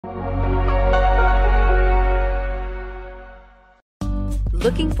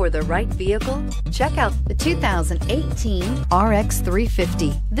Looking for the right vehicle? Check out the 2018 RX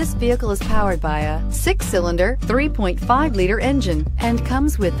 350. This vehicle is powered by a 6-cylinder, 3.5-liter engine and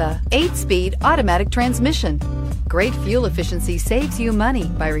comes with a 8-speed automatic transmission. Great fuel efficiency saves you money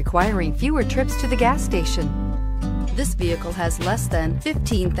by requiring fewer trips to the gas station. This vehicle has less than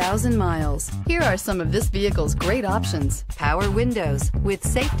 15,000 miles. Here are some of this vehicle's great options: power windows with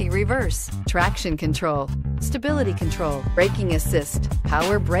safety reverse, traction control, stability control, braking assist,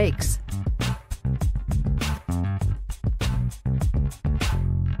 power brakes.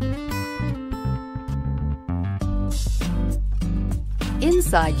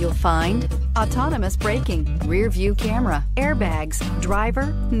 Inside you'll find autonomous braking, rear view camera, airbags,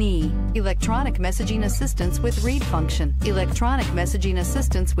 driver, knee, electronic messaging assistance with read function, electronic messaging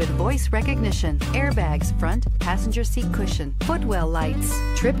assistance with voice recognition, airbags, front passenger seat cushion, footwell lights,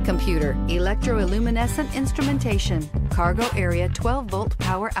 trip computer, electroluminescent instrumentation, cargo area 12-volt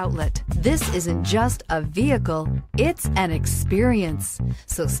power outlet. This isn't just a vehicle, it's an experience.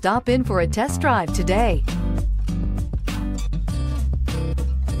 So stop in for a test drive today.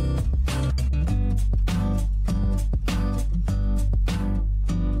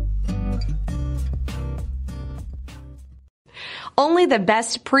 Only the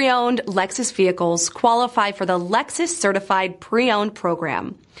best pre-owned Lexus vehicles qualify for the Lexus Certified Pre-Owned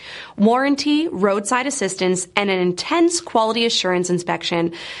program. Warranty, roadside assistance, and an intense quality assurance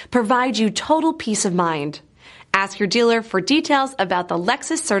inspection provide you total peace of mind. Ask your dealer for details about the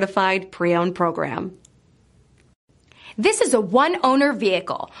Lexus Certified Pre-Owned program. This is a one-owner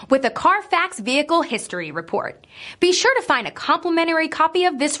vehicle with a Carfax Vehicle History Report. Be sure to find a complimentary copy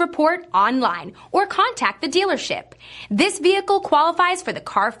of this report online or contact the dealership. This vehicle qualifies for the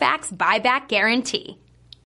Carfax Buyback Guarantee.